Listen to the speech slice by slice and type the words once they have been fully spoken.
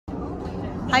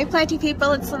Hi planting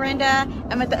people, it's Lorinda.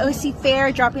 I'm at the OC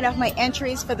Fair dropping off my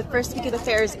entries for the first week of the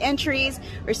fair's entries.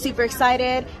 We're super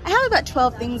excited. I have about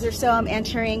 12 things or so I'm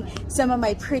entering. Some of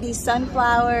my pretty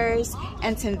sunflowers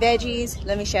and some veggies.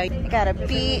 Let me show you. I got a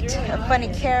beet, a funny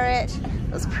carrot,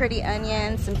 those pretty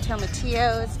onions, some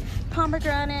tomatillos,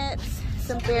 pomegranates,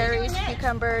 some berries,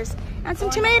 cucumbers, and some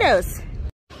tomatoes.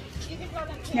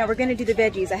 Now we're gonna do the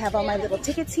veggies. I have all my little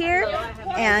tickets here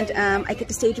and I get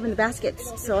to stage them in the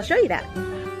baskets. So I'll show you that.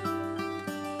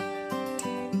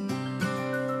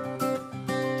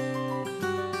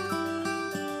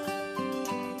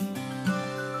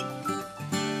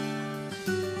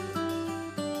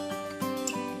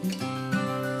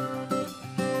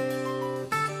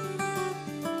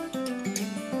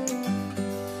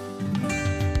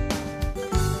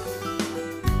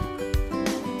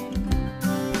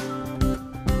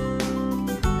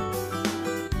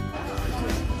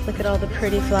 Look at all the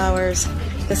pretty flowers.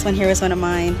 This one here is one of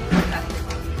mine.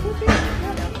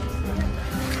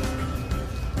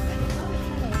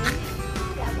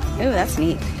 Oh, that's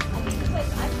neat.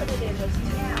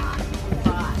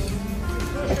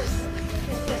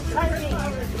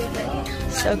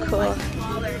 So cool.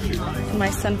 My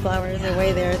sunflowers are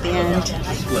way there at the end.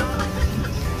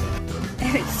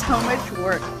 And it's so much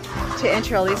work to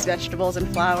enter all these vegetables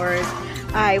and flowers.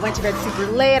 I went to bed super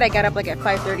late. I got up like at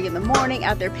 5:30 in the morning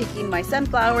out there picking my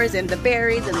sunflowers and the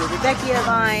berries and the Rebecca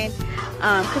vine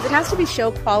because it has to be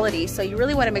show quality, so you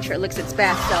really want to make sure it looks its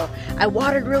best. So I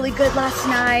watered really good last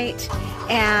night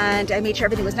and I made sure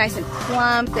everything was nice and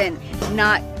plump and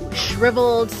not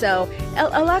shriveled. So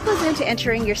a lot goes into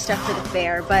entering your stuff for the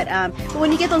fair, but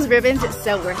when you get those ribbons, it's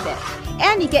so worth it.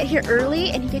 And you get here early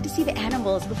and you get to see the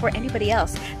animals before anybody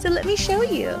else. So let me show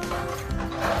you.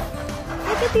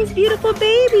 Look at these beautiful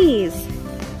babies.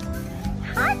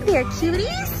 Hi there,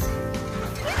 cuties.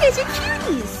 You guys are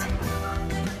cuties.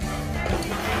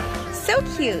 So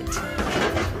cute.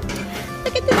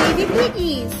 Look at the baby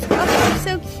piggies. Oh, they're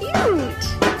so cute.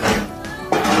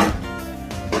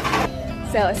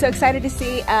 So excited to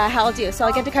see how I'll do. So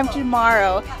I get to come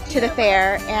tomorrow to the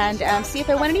fair and see if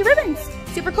I won any ribbons.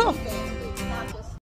 Super cool.